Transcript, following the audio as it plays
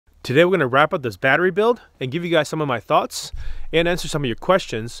Today we're going to wrap up this battery build and give you guys some of my thoughts and answer some of your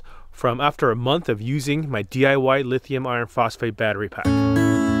questions from after a month of using my DIY lithium iron phosphate battery pack.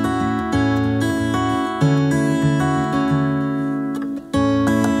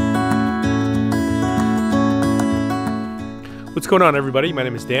 What's going on, everybody? My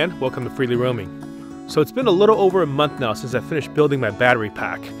name is Dan. Welcome to Freely Roaming. So it's been a little over a month now since I finished building my battery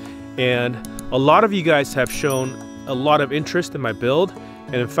pack, and a lot of you guys have shown a lot of interest in my build,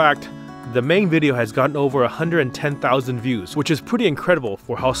 and in fact the main video has gotten over 110,000 views, which is pretty incredible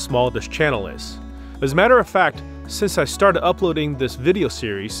for how small this channel is. As a matter of fact, since I started uploading this video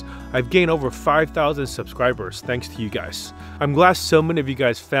series, I've gained over 5,000 subscribers thanks to you guys. I'm glad so many of you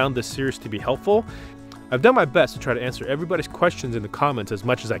guys found this series to be helpful. I've done my best to try to answer everybody's questions in the comments as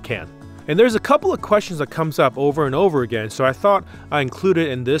much as I can. And there's a couple of questions that comes up over and over again, so I thought I included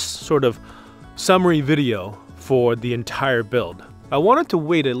in this sort of summary video for the entire build. I wanted to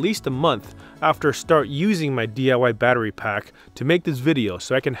wait at least a month after I start using my DIY battery pack to make this video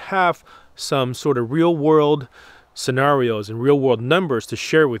so I can have some sort of real world scenarios and real world numbers to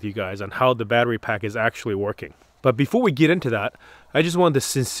share with you guys on how the battery pack is actually working. But before we get into that, I just wanted to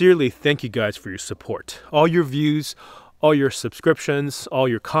sincerely thank you guys for your support. All your views, all your subscriptions, all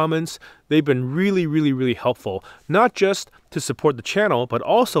your comments, they've been really helpful, not just to support the channel, but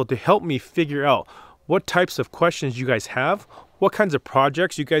also to help me figure out what types of questions you guys have, what kinds of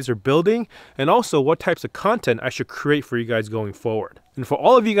projects you guys are building, and also what types of content I should create for you guys going forward. And for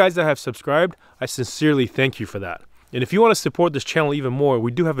all of you guys that have subscribed, I sincerely thank you for that. And if you want to support this channel even more, we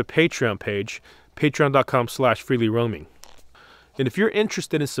do have a Patreon page, patreon.com/freelyroaming. And if you're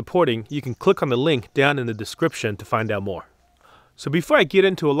interested in supporting, you can click on the link down in the description to find out more. So before I get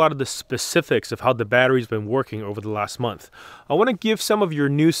into a lot of the specifics of how the battery's been working over the last month, I want to give some of your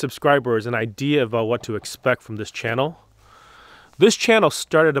new subscribers an idea about what to expect from this channel. This channel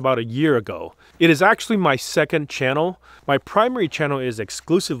started about a year ago. It is actually my second channel. My primary channel is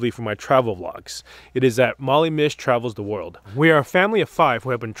exclusively for my travel vlogs. It is at Molly Mish Travels the World. We are a family of 5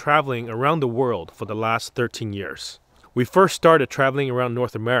 who have been traveling around the world for the last 13 years. We first started traveling around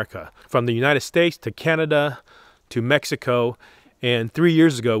North America, from the United States to Canada to Mexico, and 3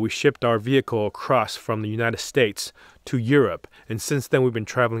 years ago we shipped our vehicle across from the United States to Europe, and since then we've been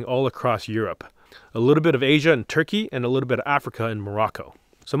traveling all across Europe. A little bit of Asia and Turkey, and a little bit of Africa and Morocco.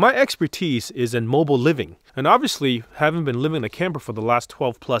 So my expertise is in mobile living, and obviously having been living in a camper for the last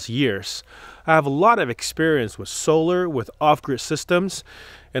 12 plus years, I have a lot of experience with solar, with off-grid systems,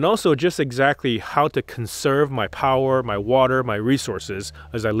 and also just exactly how to conserve my power, my water, my resources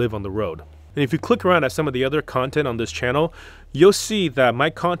as I live on the road. And if you click around at some of the other content on this channel, you'll see that my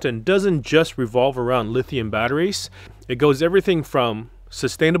content doesn't just revolve around lithium batteries. It goes everything from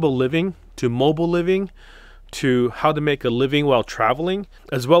sustainable living to mobile living to how to make a living while traveling,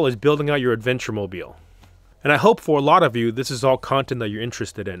 as well as building out your adventure mobile. And I hope for a lot of you this is all content that you're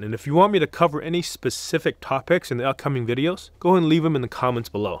interested in, and if you want me to cover any specific topics in the upcoming videos, go ahead and leave them in the comments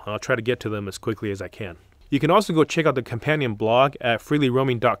below, and I'll try to get to them as quickly as I can. You can also go check out the companion blog at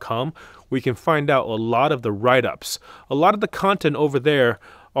freelyroaming.com, where you can find out a lot of the write-ups. A lot of the content over there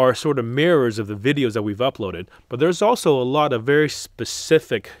are sort of mirrors of the videos that we've uploaded, but there's also a lot of very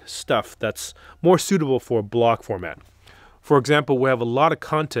specific stuff that's more suitable for blog format. For example, we have a lot of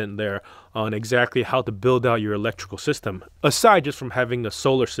content there on exactly how to build out your electrical system, aside just from having a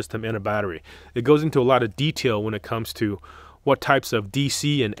solar system and a battery. It goes into a lot of detail when it comes to what types of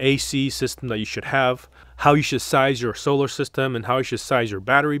DC and AC system that you should have, how you should size your solar system, and how you should size your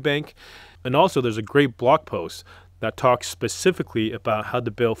battery bank. And also there's a great blog post that talks specifically about how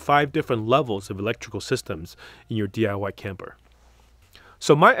to build 5 different levels of electrical systems in your DIY camper.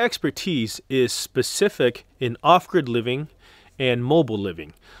 So my expertise is specific in off-grid living and mobile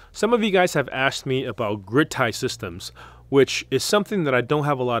living. Some of you guys have asked me about grid tie systems, which is something that I don't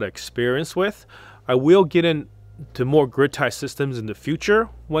have a lot of experience with. I will get into more grid tie systems in the future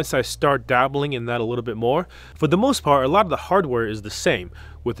once I start dabbling in that a little bit more. For the most part, a lot of the hardware is the same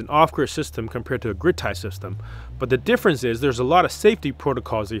with an off-grid system compared to a grid tie system, but the difference is there's a lot of safety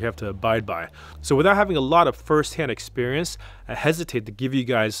protocols that you have to abide by. So without having a lot of first-hand experience, I hesitate to give you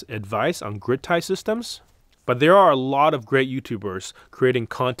guys advice on grid tie systems, but there are a lot of great YouTubers creating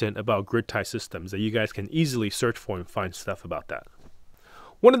content about grid tie systems that you guys can easily search for and find stuff about that.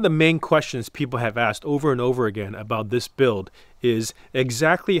 One of the main questions people have asked over and over again about this build is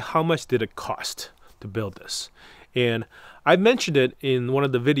exactly how much did it cost to build this? And I mentioned it in one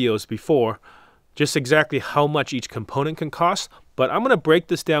of the videos before, just exactly how much each component can cost, but I'm going to break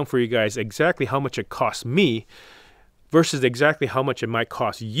this down for you guys exactly how much it costs me versus exactly how much it might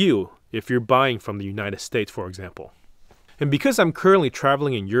cost you if you're buying from the United States, for example. And because I'm currently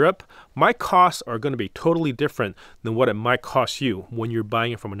traveling in Europe, my costs are going to be totally different than what it might cost you when you're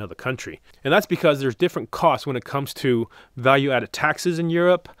buying it from another country. And that's because there's different costs when it comes to value-added taxes in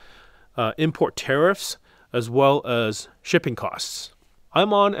Europe, import tariffs, as well as shipping costs.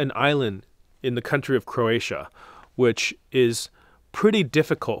 I'm on an island in the country of Croatia, which is pretty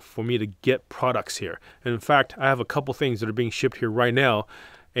difficult for me to get products here. And in fact, I have a couple things that are being shipped here right now,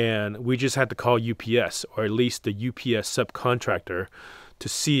 and we just had to call UPS, or at least the UPS subcontractor, to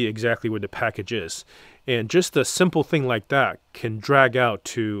see exactly where the package is. And just a simple thing like that can drag out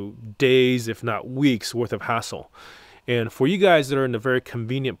to days, if not weeks, worth of hassle. And for you guys that are in a very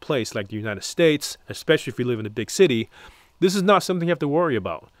convenient place like the United States, especially if you live in a big city, this is not something you have to worry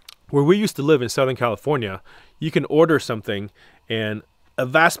about. Where we used to live in Southern California, you can order something and a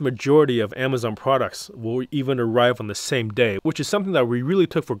vast majority of Amazon products will even arrive on the same day, which is something that we really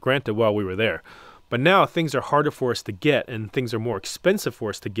took for granted while we were there. But now things are harder for us to get and things are more expensive for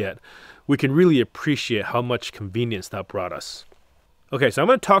us to get. We can really appreciate how much convenience that brought us. Okay, so I'm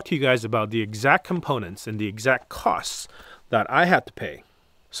going to talk to you guys about the exact components and the exact costs that I had to pay.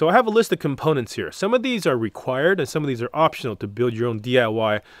 So I have a list of components here. Some of these are required and some of these are optional to build your own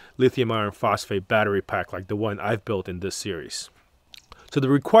DIY lithium iron phosphate battery pack like the one I've built in this series. So the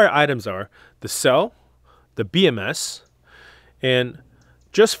required items are the cell, the BMS, and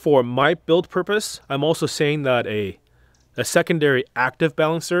just for my build purpose, I'm also saying that a secondary active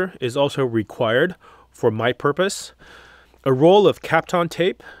balancer is also required for my purpose. A roll of Kapton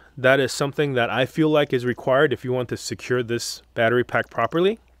tape, that is something that I feel like is required if you want to secure this battery pack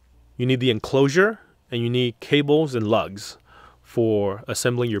properly. You need the enclosure and you need cables and lugs for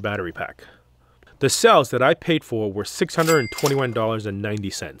assembling your battery pack. The cells that I paid for were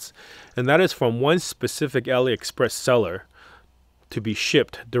 $621.90, and that is from one specific AliExpress seller to be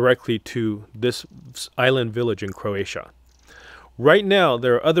shipped directly to this island village in Croatia. Right now,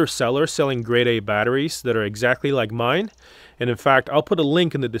 there are other sellers selling grade A batteries that are exactly like mine, and in fact, I'll put a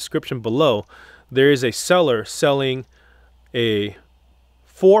link in the description below. There is a seller selling a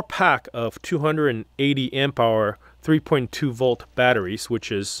 4-pack of 280 amp hour 3.2 volt batteries,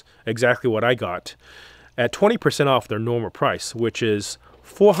 which is exactly what I got, at 20% off their normal price, which is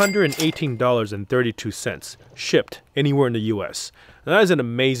 $418.32 shipped anywhere in the US. And that is an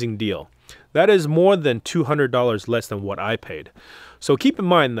amazing deal. That is more than $200 less than what I paid. So keep in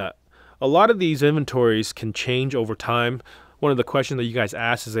mind that a lot of these inventories can change over time. One of the questions that you guys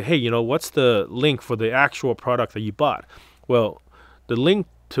ask is, hey, what's the link for the actual product that you bought? Well, the link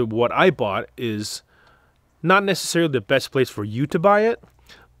to what I bought is not necessarily the best place for you to buy it,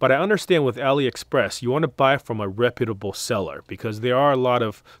 but I understand with AliExpress, you want to buy from a reputable seller because there are a lot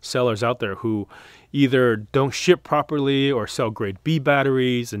of sellers out there who either don't ship properly or sell grade B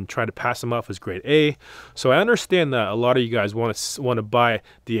batteries and try to pass them off as grade A. So I understand that a lot of you guys want to buy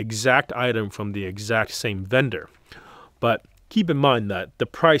the exact item from the exact same vendor. But keep in mind that the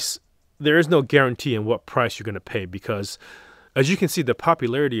price, there is no guarantee in what price you're going to pay because as you can see, the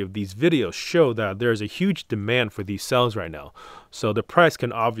popularity of these videos show that there is a huge demand for these cells right now. So the price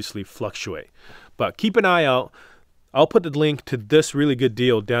can obviously fluctuate. But keep an eye out. I'll put the link to this really good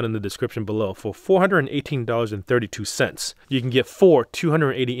deal down in the description below. For $418.32, you can get 4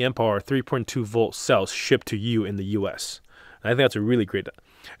 280 amp hour 3.2 volt cells shipped to you in the US. And I think that's a really great deal.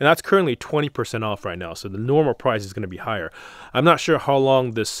 And that's currently 20% off right now. So the normal price is going to be higher. I'm not sure how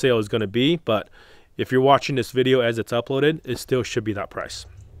long this sale is going to be, but if you're watching this video as it's uploaded, it still should be that price.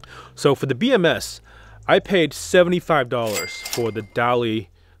 So for the BMS, I paid $75 for the Dali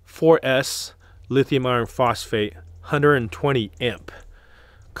 4S lithium iron phosphate 120 amp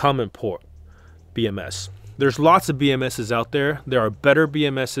common port BMS. There's lots of BMSs out there. There are better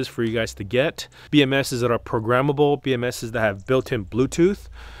BMSs for you guys to get. BMSs that are programmable, BMSs that have built-in Bluetooth.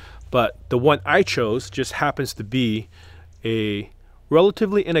 But the one I chose just happens to be a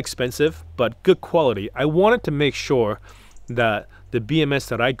relatively inexpensive, but good quality. I wanted to make sure that the BMS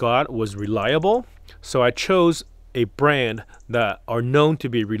that I got was reliable. So I chose a brand that are known to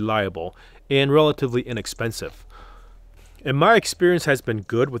be reliable and relatively inexpensive. And my experience has been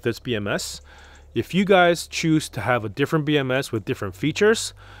good with this BMS. If you guys choose to have a different BMS with different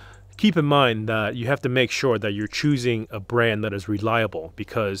features, keep in mind that you have to make sure that you're choosing a brand that is reliable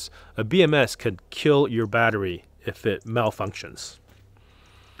because a BMS could kill your battery if it malfunctions.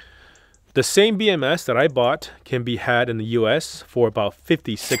 The same BMS that I bought can be had in the US for about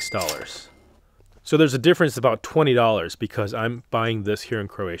 $56. So there's a difference about $20 because I'm buying this here in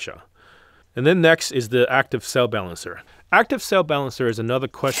Croatia. And then next is the active cell balancer. Active cell balancer is another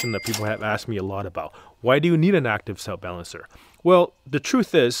question that people have asked me a lot about. Why do you need an active cell balancer? Well, the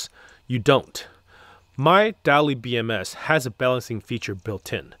truth is you don't. My Dali BMS has a balancing feature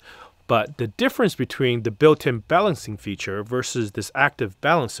built in, but the difference between the built-in balancing feature versus this active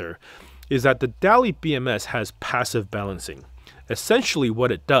balancer is that the Dali BMS has passive balancing. Essentially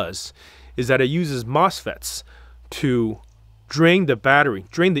what it does is that it uses MOSFETs to drain the battery,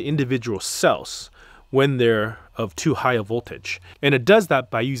 drain the individual cells when they're of too high a voltage. And it does that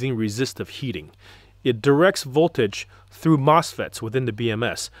by using resistive heating. It directs voltage through MOSFETs within the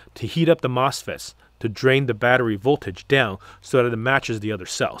BMS to heat up the MOSFETs to drain the battery voltage down so that it matches the other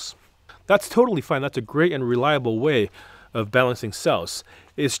cells. That's totally fine. That's a great and reliable way of balancing cells.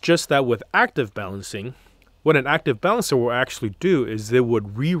 It's just that with active balancing, what an active balancer will actually do is it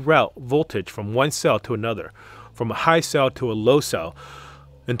would reroute voltage from one cell to another, from a high cell to a low cell,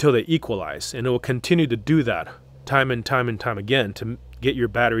 until they equalize. And it will continue to do that time and time and time again to get your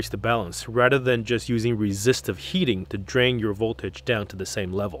batteries to balance, rather than just using resistive heating to drain your voltage down to the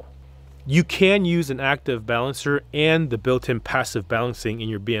same level. You can use an active balancer and the built-in passive balancing in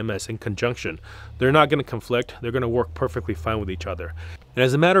your BMS in conjunction. They're not going to conflict. They're going to work perfectly fine with each other. And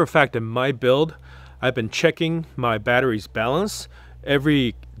as a matter of fact, in my build, I've been checking my battery's balance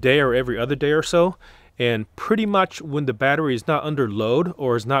every day or every other day or so. And pretty much when the battery is not under load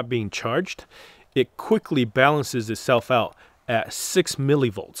or is not being charged, it quickly balances itself out at 6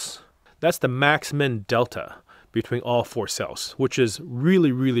 millivolts. That's the max min delta between all four cells, which is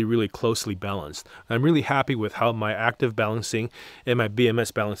really closely balanced. I'm really happy with how my active balancing and my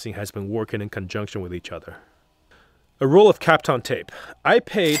BMS balancing has been working in conjunction with each other. A roll of Kapton tape. I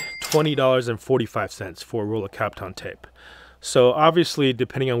paid $20.45 for a roll of Kapton tape. So obviously,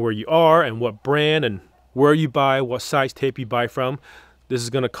 depending on where you are and what brand and where you buy, what size tape you buy from, this is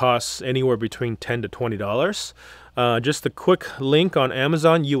going to cost anywhere between $10 to $20. Just a quick link on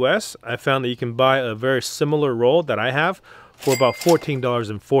Amazon US, I found that you can buy a very similar roll that I have for about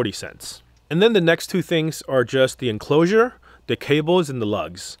 $14.40. And then the next two things are just the enclosure, the cables, and the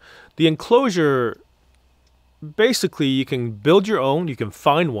lugs. The enclosure, basically you can build your own, you can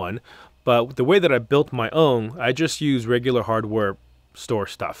find one, but the way that I built my own, I just use regular hardware store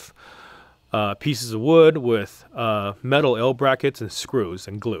stuff. Pieces of wood with metal L brackets and screws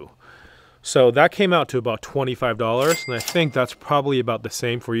and glue. So that came out to about $25, and I think that's probably about the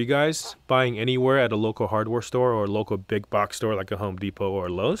same for you guys buying anywhere at a local hardware store or a local big box store like a Home Depot or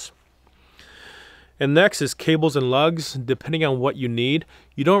Lowe's. And next is cables and lugs. Depending on what you need,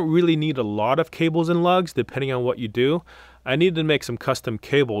 you don't really need a lot of cables and lugs depending on what you do. I needed to make some custom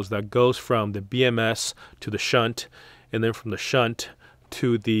cables that goes from the BMS to the shunt, and then from the shunt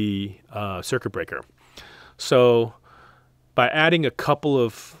to the circuit breaker. So by adding a couple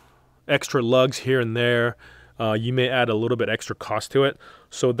of extra lugs here and there, you may add a little bit extra cost to it.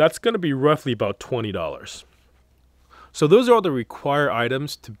 So that's going to be roughly about $20. So those are all the required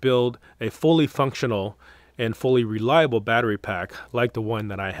items to build a fully functional and fully reliable battery pack like the one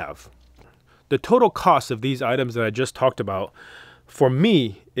that I have. The total cost of these items that I just talked about, for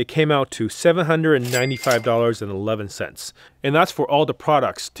me, it came out to $795.11. And that's for all the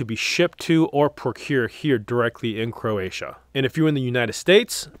products to be shipped to or procure here directly in Croatia. And if you're in the United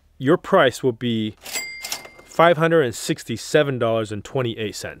States, your price will be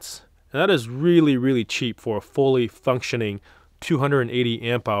 $567.28. And that is really cheap for a fully functioning 280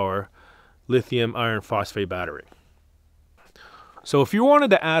 amp hour lithium iron phosphate battery. So if you wanted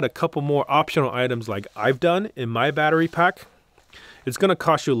to add a couple more optional items like I've done in my battery pack, it's going to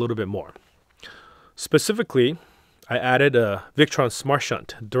cost you a little bit more. Specifically, I added a Victron Smart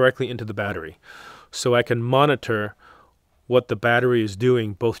Shunt directly into the battery so I can monitor what the battery is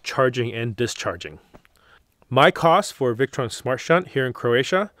doing, both charging and discharging. My cost for a Victron Smart Shunt here in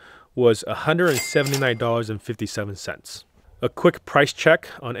Croatia was $179.57. A quick price check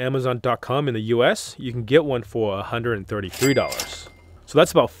on Amazon.com in the US, you can get one for $133. So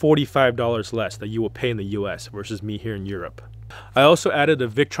that's about $45 less that you will pay in the US versus me here in Europe. I also added a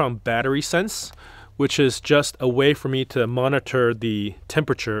Victron Battery Sense, which is just a way for me to monitor the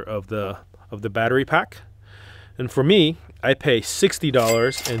temperature of the battery pack. And for me, I pay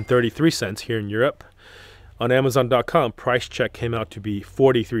 $60.33 here in Europe. On Amazon.com, price check came out to be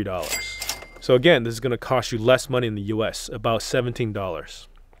 $43. So again, this is going to cost you less money in the US, about $17.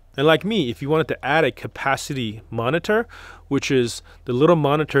 And like me, if you wanted to add a capacity monitor, which is the little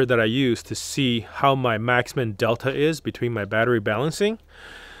monitor that I use to see how my maximum delta is between my battery balancing,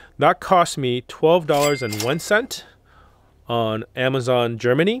 that cost me $12.01 on Amazon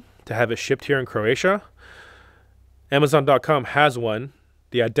Germany to have it shipped here in Croatia. Amazon.com has one,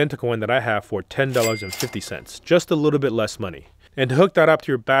 the identical one that I have, for $10.50, just a little bit less money. And to hook that up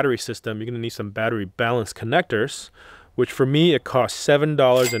to your battery system, you're going to need some battery balance connectors, which for me, it costs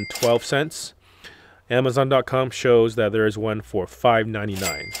 $7.12. Amazon.com shows that there is one for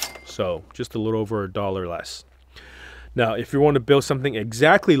 $5.99, so just a little over $1 less. Now, if you want to build something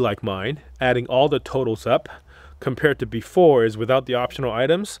exactly like mine, adding all the totals up compared to before is without the optional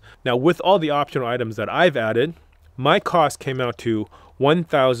items. Now, with all the optional items that I've added, my cost came out to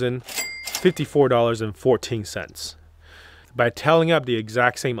 $1,054.14. By tallying up the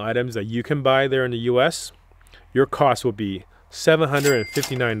exact same items that you can buy there in the US, your cost will be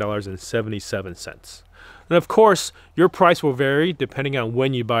 $759.77. And of course, your price will vary depending on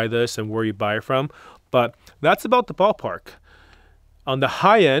when you buy this and where you buy it from, but that's about the ballpark. On the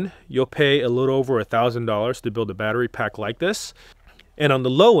high end, you'll pay a little over $1,000 to build a battery pack like this. And on the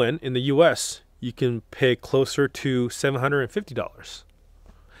low end, in the US, you can pay closer to $750.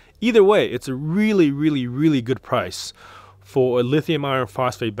 Either way, it's a really, really, really good price for a lithium iron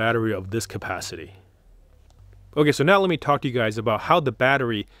phosphate battery of this capacity. Okay, so now let me talk to you guys about how the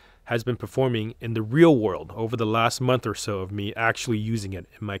battery has been performing in the real world over the last month or so of me actually using it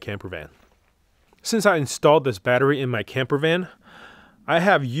in my camper van. Since I installed this battery in my camper van, I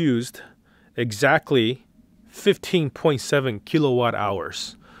have used exactly 15.7 kilowatt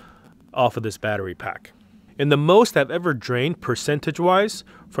hours off of this battery pack. And the most I've ever drained percentage-wise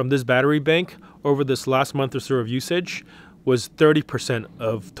from this battery bank over this last month or so of usage was 30%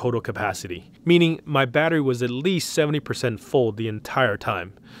 of total capacity, meaning my battery was at least 70% full the entire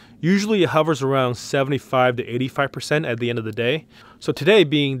time. Usually it hovers around 75 to 85% at the end of the day. So today,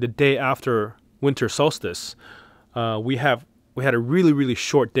 being the day after winter solstice, we had a really, really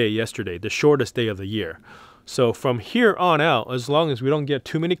short day yesterday, the shortest day of the year. So from here on out, as long as we don't get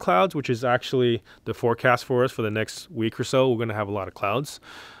too many clouds, which is actually the forecast for us for the next week or so, we're going to have a lot of clouds.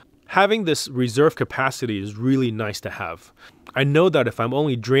 Having this reserve capacity is really nice to have. I know that if I'm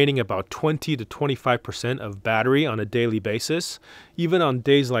only draining about 20 to 25% of battery on a daily basis, even on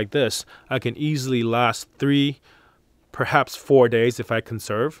days like this, I can easily last 3, perhaps 4 days if I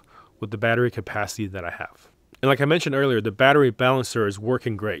conserve with the battery capacity that I have. And like I mentioned earlier, the battery balancer is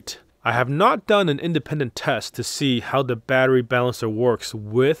working great. I have not done an independent test to see how the battery balancer works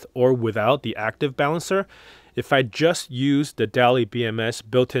with or without the active balancer. If I just use the Dali BMS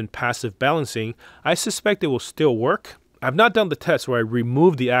built-in passive balancing, I suspect it will still work. I've not done the test where I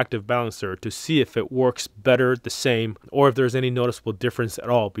remove the active balancer to see if it works better, the same, or if there's any noticeable difference at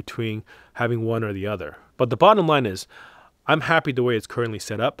all between having one or the other. But the bottom line is, I'm happy the way it's currently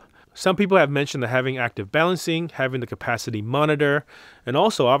set up. Some people have mentioned that having active balancing, having the capacity monitor, and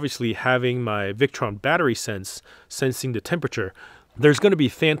also obviously having my Victron battery sensing the temperature, there's going to be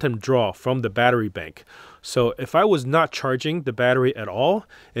phantom draw from the battery bank. So if I was not charging the battery at all,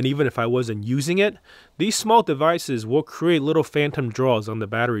 and even if I wasn't using it, these small devices will create little phantom draws on the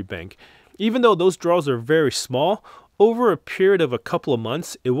battery bank. Even though those draws are very small, over a period of a couple of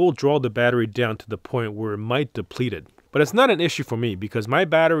months, it will draw the battery down to the point where it might deplete it. But it's not an issue for me because my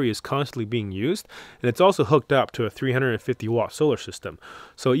battery is constantly being used, and it's also hooked up to a 350 watt solar system.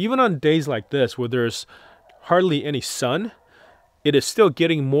 So even on days like this where there's hardly any sun, it is still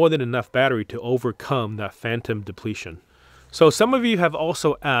getting more than enough battery to overcome that phantom depletion. So some of you have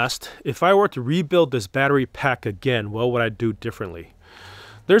also asked, if I were to rebuild this battery pack again, what would I do differently?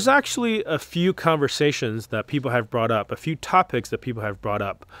 There's actually a few conversations that people have brought up, a few topics that people have brought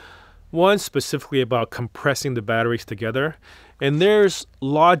up. One specifically about compressing the batteries together, and there's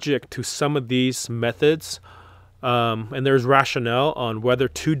logic to some of these methods, and there's rationale on whether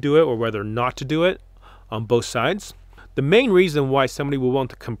to do it or whether not to do it on both sides. The main reason why somebody will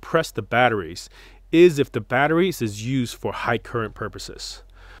want to compress the batteries is if the batteries is used for high current purposes.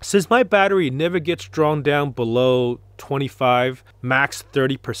 Since my battery never gets drawn down below 25, max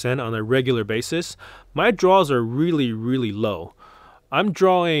 30% on a regular basis, my draws are really, really low. I'm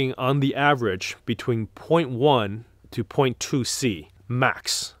drawing on the average between 0.1 to 0.2 C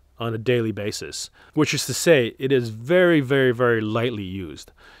max on a daily basis, which is to say it is very, very, very lightly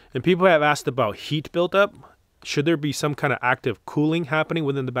used. And people have asked about heat buildup. Should there be some kind of active cooling happening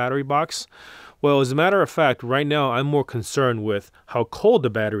within the battery box? Well, as a matter of fact, right now I'm more concerned with how cold the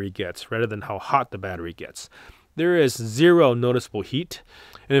battery gets rather than how hot the battery gets. There is zero noticeable heat.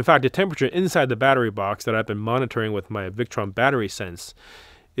 And in fact, the temperature inside the battery box that I've been monitoring with my Victron battery sense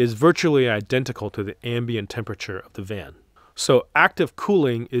is virtually identical to the ambient temperature of the van. So active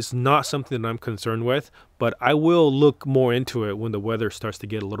cooling is not something that I'm concerned with, but I will look more into it when the weather starts to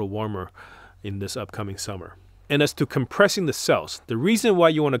get a little warmer in this upcoming summer. And as to compressing the cells, the reason why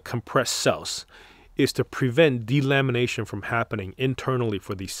you want to compress cells is to prevent delamination from happening internally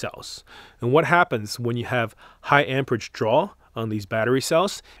for these cells. And what happens when you have high amperage draw on these battery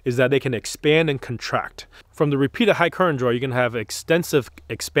cells is that they can expand and contract. From the repeated high current draw, you can have extensive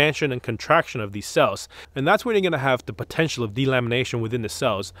expansion and contraction of these cells, and that's when you're going to have the potential of delamination within the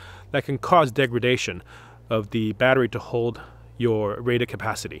cells that can cause degradation of the battery to hold your rated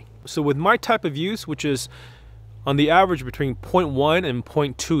capacity. So with my type of use, which is on the average between 0.1 and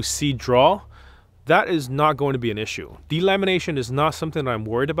 0.2 C draw, that is not going to be an issue. Delamination is not something that I'm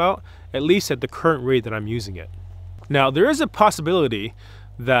worried about, at least at the current rate that I'm using it. Now, there is a possibility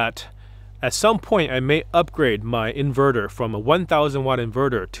that at some point I may upgrade my inverter from a 1000 watt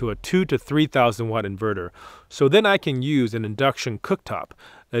inverter to a 2,000 to 3,000 watt inverter. So then I can use an induction cooktop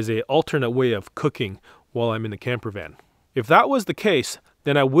as an alternate way of cooking while I'm in the camper van. If that was the case,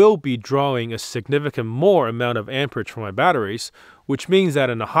 then I will be drawing a significant more amount of amperage from my batteries, which means that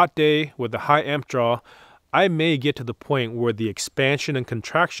in a hot day with a high amp draw, I may get to the point where the expansion and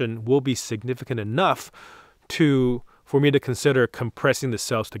contraction will be significant enough for me to consider compressing the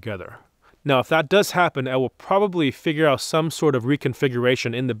cells together. Now, if that does happen, I will probably figure out some sort of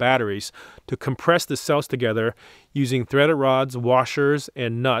reconfiguration in the batteries to compress the cells together using threaded rods, washers,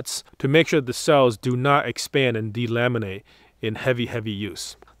 and nuts to make sure that the cells do not expand and delaminate in heavy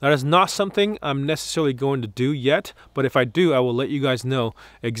use. That is not something I'm necessarily going to do yet, but if I do, I will let you guys know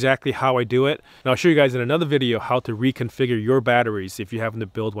exactly how I do it. And I'll show you guys in another video how to reconfigure your batteries if you happen to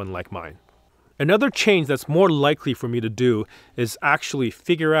build one like mine. Another change that's more likely for me to do is actually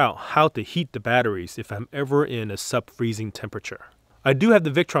figure out how to heat the batteries if I'm ever in a sub-freezing temperature. I do have the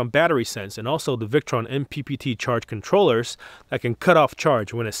Victron battery sense and also the Victron MPPT charge controllers that can cut off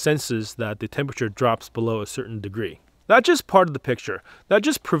charge when it senses that the temperature drops below a certain degree. That's just part of the picture. That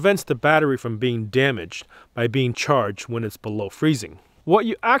just prevents the battery from being damaged by being charged when it's below freezing. What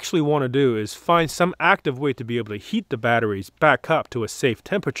you actually want to do is find some active way to be able to heat the batteries back up to a safe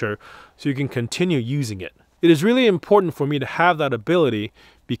temperature so you can continue using it. It is really important for me to have that ability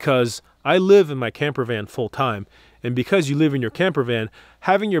because I live in my camper van full time, and because you live in your camper van,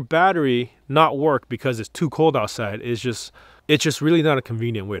 having your battery not work because it's too cold outside is just really not a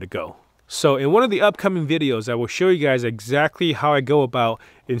convenient way to go. So in one of the upcoming videos, I will show you guys exactly how I go about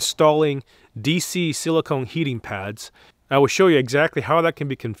installing DC silicone heating pads. I will show you exactly how that can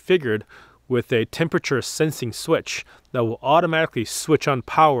be configured with a temperature sensing switch that will automatically switch on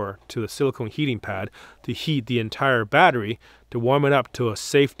power to the silicone heating pad to heat the entire battery to warm it up to a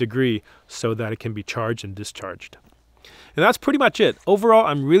safe degree so that it can be charged and discharged. And that's pretty much it. Overall,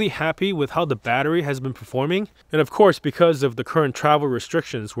 I'm really happy with how the battery has been performing. And of course, because of the current travel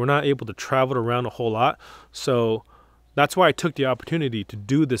restrictions, we're not able to travel around a whole lot. So that's why I took the opportunity to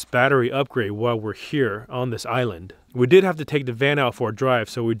do this battery upgrade while we're here on this island. We did have to take the van out for a drive,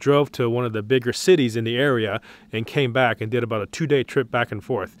 so we drove to one of the bigger cities in the area and came back and did about a 2-day trip back and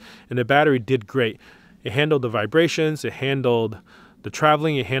forth. And the battery did great. It handled the vibrations, it handled the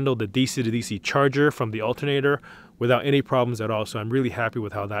traveling, it handled the DC to DC charger from the alternator without any problems at all. So I'm really happy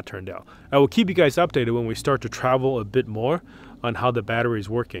with how that turned out. I will keep you guys updated when we start to travel a bit more on how the battery is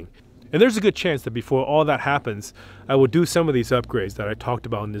working. And there's a good chance that before all that happens, I will do some of these upgrades that I talked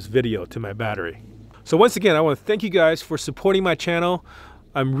about in this video to my battery. So once again, I want to thank you guys for supporting my channel.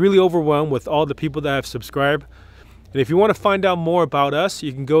 I'm really overwhelmed with all the people that have subscribed. And if you want to find out more about us,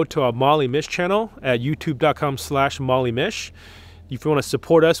 you can go to our Molly Mish channel at youtube.com/MollyMish. If you want to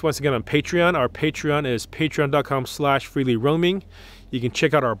support us, once again, on Patreon, our Patreon is patreon.com/freelyroaming. You can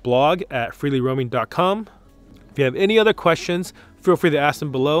check out our blog at freelyroaming.com. If you have any other questions, feel free to ask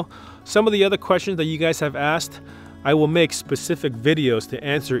them below. Some of the other questions that you guys have asked, I will make specific videos to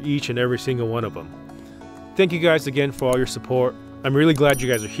answer each and every single one of them. Thank you guys again for all your support. I'm really glad you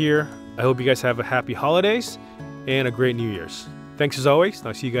guys are here. I hope you guys have a happy holidays and a great New Year's. Thanks as always, and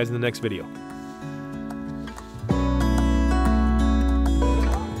I'll see you guys in the next video.